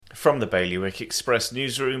From the Bailiwick Express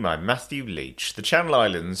newsroom, I'm Matthew Leach. The Channel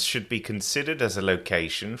Islands should be considered as a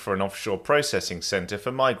location for an offshore processing centre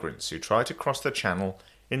for migrants who try to cross the Channel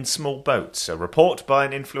in small boats. A report by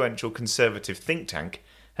an influential Conservative think tank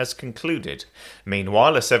has concluded.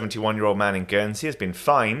 Meanwhile, a 71-year-old man in Guernsey has been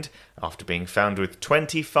fined after being found with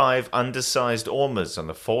 25 undersized ormers on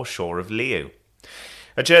the foreshore of Liu.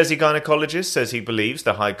 A Jersey gynaecologist says he believes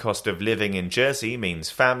the high cost of living in Jersey means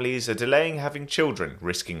families are delaying having children,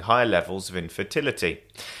 risking higher levels of infertility.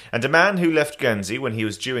 And a man who left Guernsey when he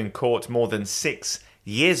was due in court more than 6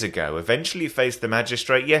 years ago eventually faced the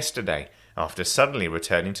magistrate yesterday after suddenly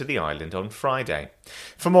returning to the island on Friday.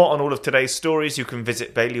 For more on all of today's stories, you can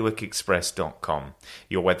visit bailiwickexpress.com.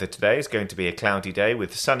 Your weather today is going to be a cloudy day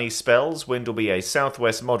with sunny spells. Wind will be a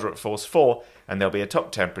southwest moderate force 4, and there'll be a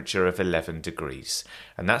top temperature of 11 degrees.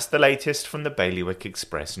 And that's the latest from the Bailiwick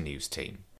Express news team.